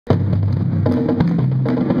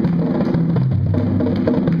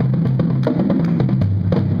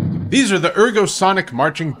These are the Ergo Sonic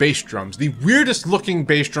marching bass drums, the weirdest looking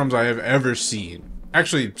bass drums I have ever seen.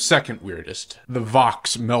 Actually, second weirdest. The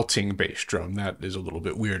Vox melting bass drum. That is a little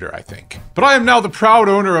bit weirder, I think. But I am now the proud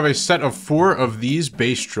owner of a set of 4 of these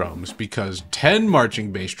bass drums, because 10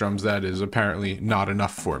 marching bass drums, that is apparently not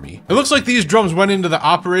enough for me. It looks like these drums went into the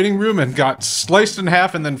operating room and got sliced in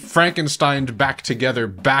half and then Frankensteined back together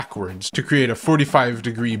backwards to create a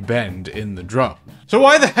 45-degree bend in the drum. So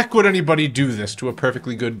why the heck would anybody do this to a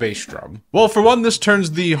perfectly good bass drum? Well, for one, this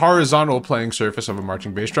turns the horizontal playing surface of a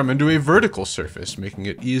marching bass drum into a vertical surface, making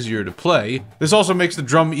it easier to play. This also makes the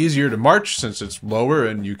drum easier to march since it's lower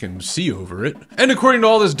and you can see over it. And according to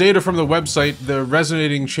all this data from the website, the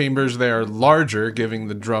resonating chambers, they are larger, giving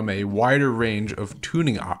the drum a wider range of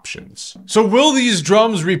tuning options. So will these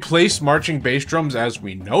drums replace marching bass drums as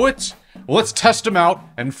we know it? Well, let's test them out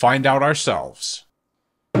and find out ourselves.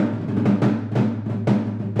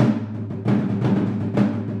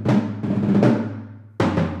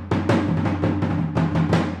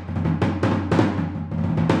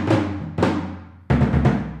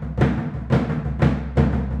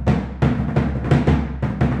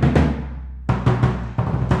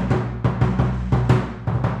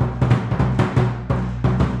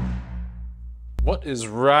 What is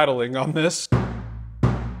rattling on this?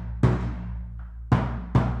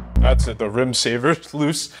 That's it, the rim saver's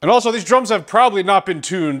loose. And also, these drums have probably not been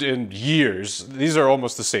tuned in years. These are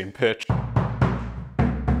almost the same pitch.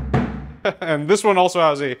 And this one also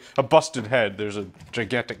has a busted head. There's a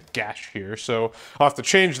gigantic gash here, so I'll have to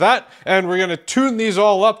change that. And we're gonna tune these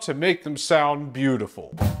all up to make them sound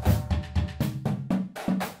beautiful.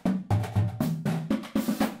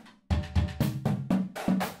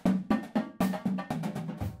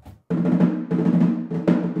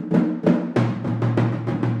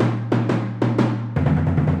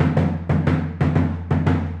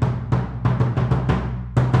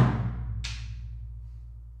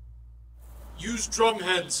 Used drum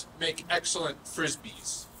heads make excellent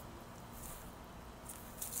frisbees.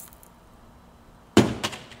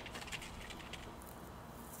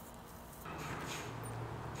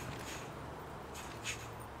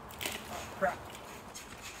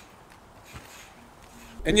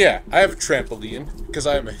 And yeah, I have a trampoline because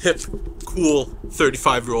I am a hip, cool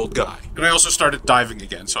 35-year-old guy. And I also started diving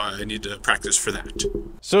again, so I need to practice for that.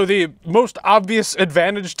 So the most obvious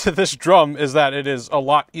advantage to this drum is that it is a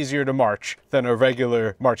lot easier to march than a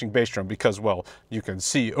regular marching bass drum because, well, you can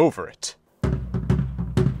see over it.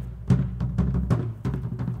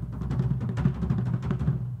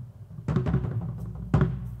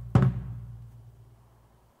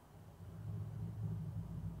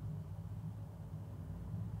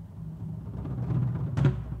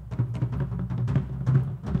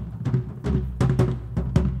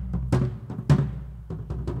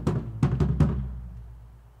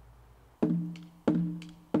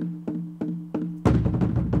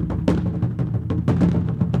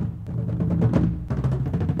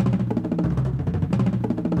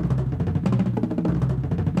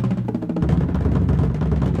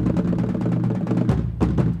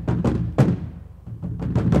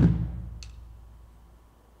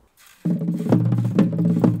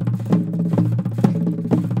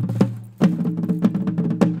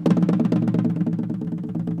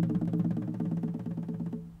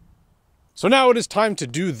 So now it is time to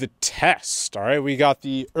do the test, all right? We got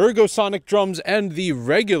the Ergo Sonic drums and the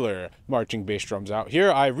regular marching bass drums out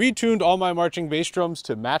here. I retuned all my marching bass drums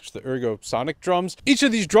to match the Ergo Sonic drums. Each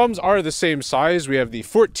of these drums are the same size. We have the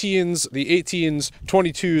 14s, the 18s,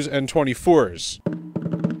 22s, and 24s.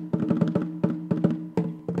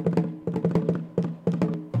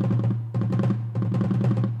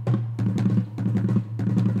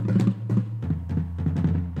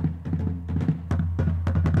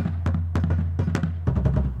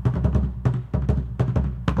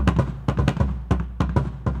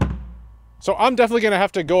 So I'm definitely going to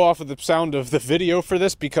have to go off of the sound of the video for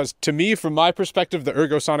this because to me, from my perspective, the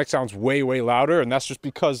Ergo Sonic sounds way, way louder, and that's just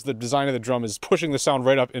because the design of the drum is pushing the sound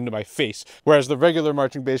right up into my face. Whereas the regular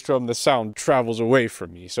marching bass drum, the sound travels away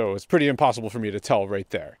from me, so it's pretty impossible for me to tell right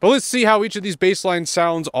there. But let's see how each of these bass lines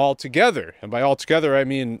sounds all together. And by all together, I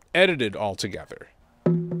mean edited all together.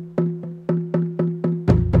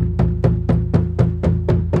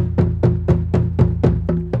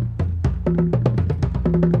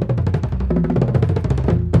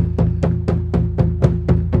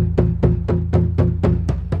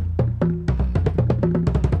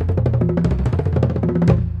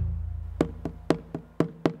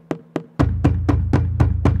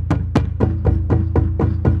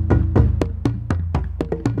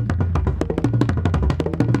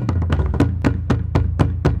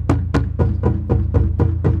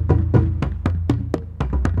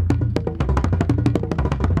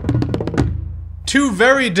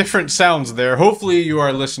 very different sounds there. Hopefully you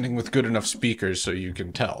are listening with good enough speakers so you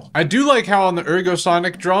can tell. I do like how on the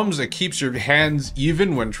Ergosonic drums, it keeps your hands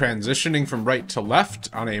even when transitioning from right to left.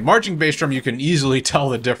 On a marching bass drum, you can easily tell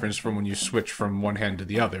the difference from when you switch from one hand to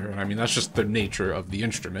the other. And I mean, that's just the nature of the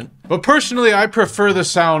instrument. But personally, I prefer the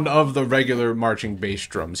sound of the regular marching bass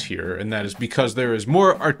drums here, and that is because there is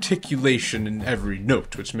more articulation in every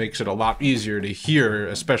note, which makes it a lot easier to hear,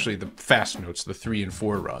 especially the fast notes, the 3 and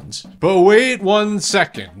 4 runs. But wait 1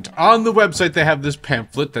 second. On the website, they have this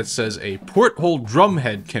pamphlet that says a porthole drum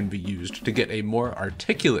head can be used to get a more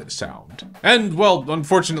articulate sound. And, well,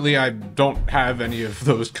 unfortunately, I don't have any of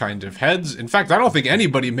those kind of heads. In fact, I don't think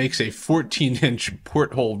anybody makes a 14-inch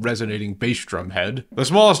porthole resonating bass drum head. The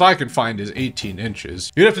smallest I could find is 18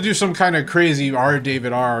 inches. You'd have to do some kind of crazy R.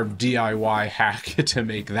 David R. DIY hack to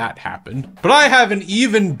make that happen. But I have an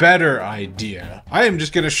even better idea. I am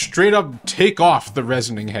just gonna straight up take off the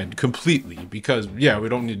resonating head completely because, yeah, we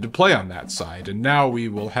don't need to play on that side. And now we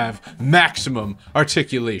will have maximum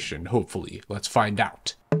articulation, hopefully. Let's find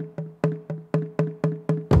out.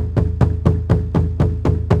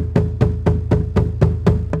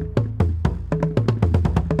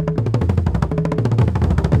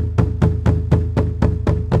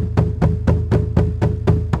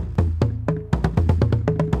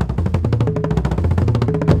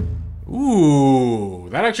 Ooh,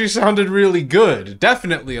 that actually sounded really good.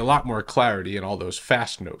 Definitely a lot more clarity in all those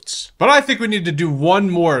fast notes. But I think we need to do one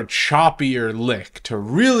more choppier lick to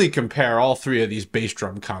really compare all 3 of these bass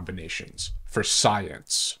drum combinations for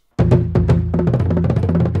science.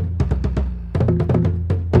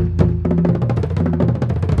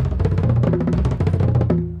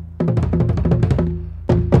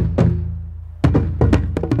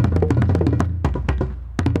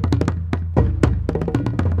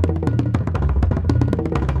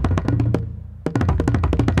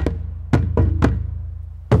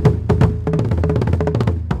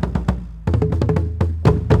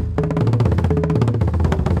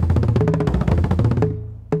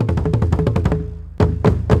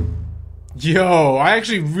 Yo, I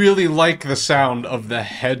actually really like the sound of the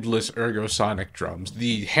headless Ergosonic drums.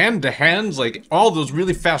 The hand-to-hands, like, all those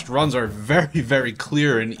really fast runs are very, very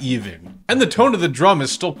clear and even. And the tone of the drum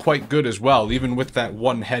is still quite good as well, even with that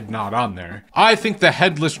one head not on there. I think the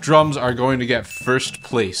headless drums are going to get first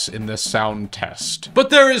place in this sound test. But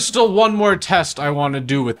there is still one more test I want to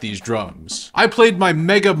do with these drums. I played my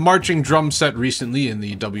mega marching drum set recently in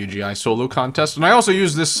the WGI solo contest, and I also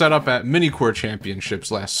used this setup at Minicore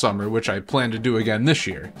Championships last summer, which I plan to do again this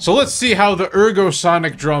year. So let's see how the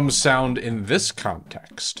Ergosonic drums sound in this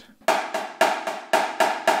context.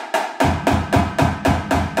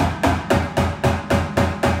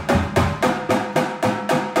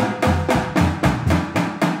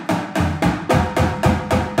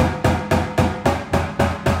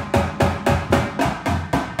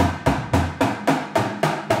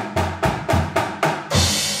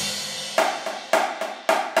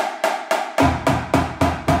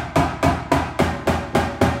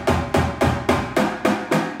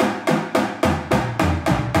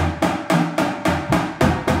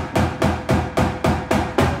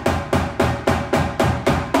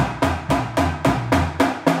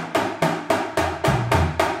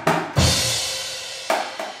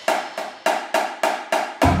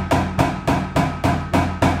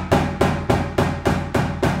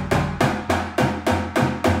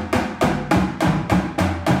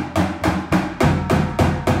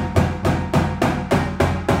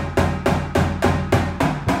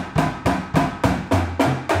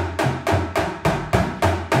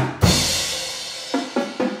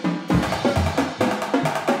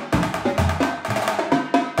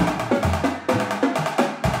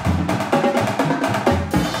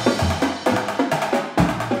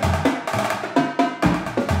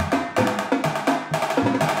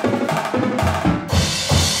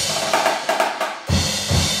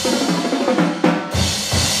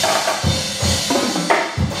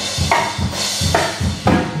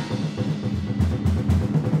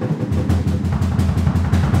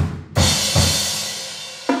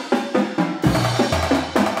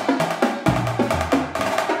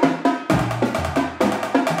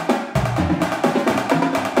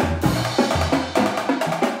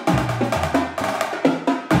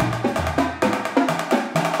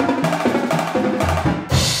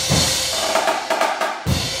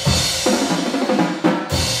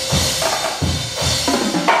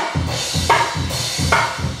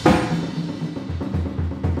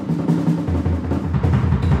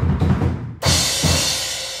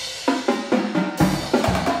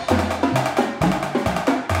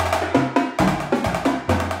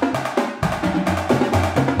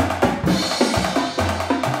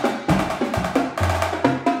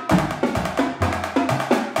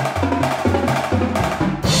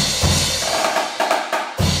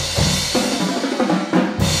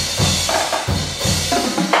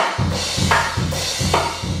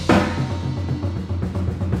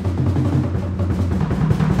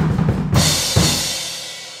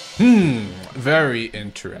 Very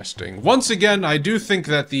interesting. Once again, I do think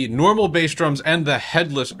that the normal bass drums and the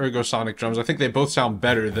headless Ergosonic drums, I think they both sound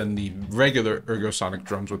better than the regular Ergosonic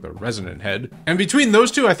drums with a resonant head. And between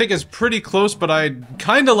those two, I think it's pretty close, but I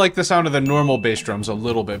kind of like the sound of the normal bass drums a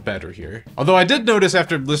little bit better here. Although I did notice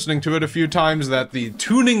after listening to it a few times that the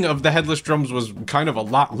tuning of the headless drums was kind of a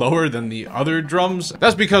lot lower than the other drums.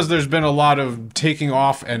 That's because there's been a lot of taking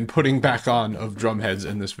off and putting back on of drum heads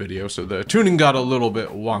in this video, so the tuning got a little bit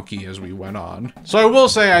wonky as we went on. So I will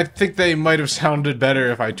say I think they might have sounded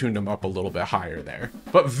better if I tuned them up a little bit higher there.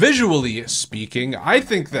 But visually speaking, I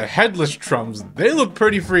think the headless drums, they look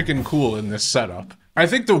pretty freaking cool in this setup. I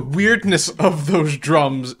think the weirdness of those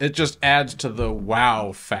drums, it just adds to the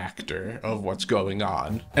wow factor of what's going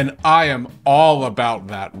on. And I am all about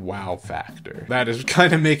that wow factor. That is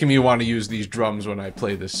kind of making me want to use these drums when I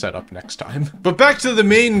play this setup next time. But back to the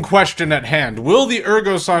main question at hand. Will the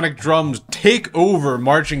Ergosonic drums take over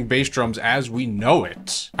marching bass drums as we know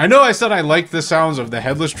it? I know I said I like the sounds of the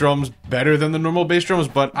headless drums better than the normal bass drums,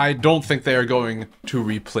 but I don't think they are going to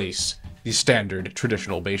replace the standard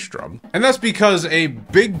traditional bass drum. And that's because a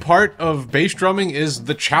big part of bass drumming is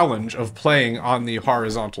the challenge of playing on the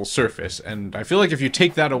horizontal surface, and I feel like if you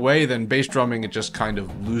take that away, then bass drumming, it just kind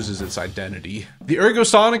of loses its identity. The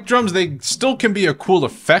Ergosonic drums, they still can be a cool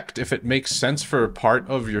effect if it makes sense for a part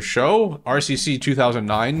of your show. RCC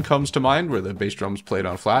 2009 comes to mind, where the bass drums played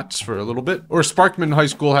on flats for a little bit. Or Sparkman High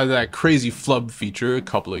School had that crazy flub feature a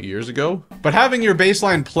couple of years ago. But having your bass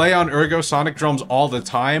line play on Ergosonic drums all the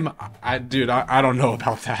time, I don't know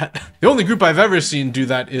about that. The only group I've ever seen do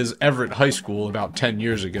that is Everett High School about 10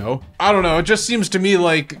 years ago. I don't know, it just seems to me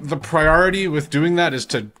like the priority with doing that is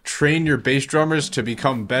to train your bass drummers to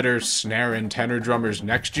become better snare and tenor drummers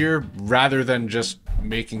next year, rather than just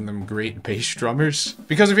making them great bass drummers.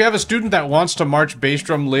 Because if you have a student that wants to march bass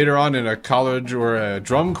drum later on in a college or a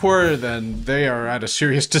drum corps, then they are at a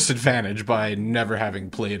serious disadvantage by never having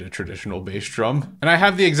played a traditional bass drum. And I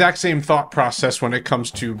have the exact same thought process when it comes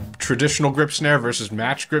to traditional grip snare versus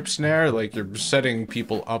match grip snare. Like, you're setting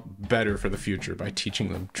people up better for the future by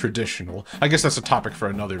teaching them traditional. I guess that's a topic for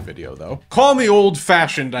another video though. Call me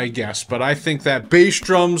old-fashioned, I guess, but I think that bass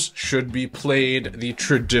drums should be played the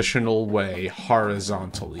traditional way, horizontally.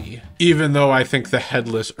 Even though I think the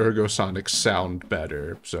headless Ergosonics sound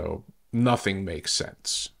better, so nothing makes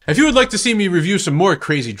sense. If you would like to see me review some more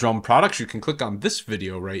crazy drum products, you can click on this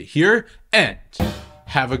video right here, and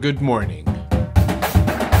have a good morning.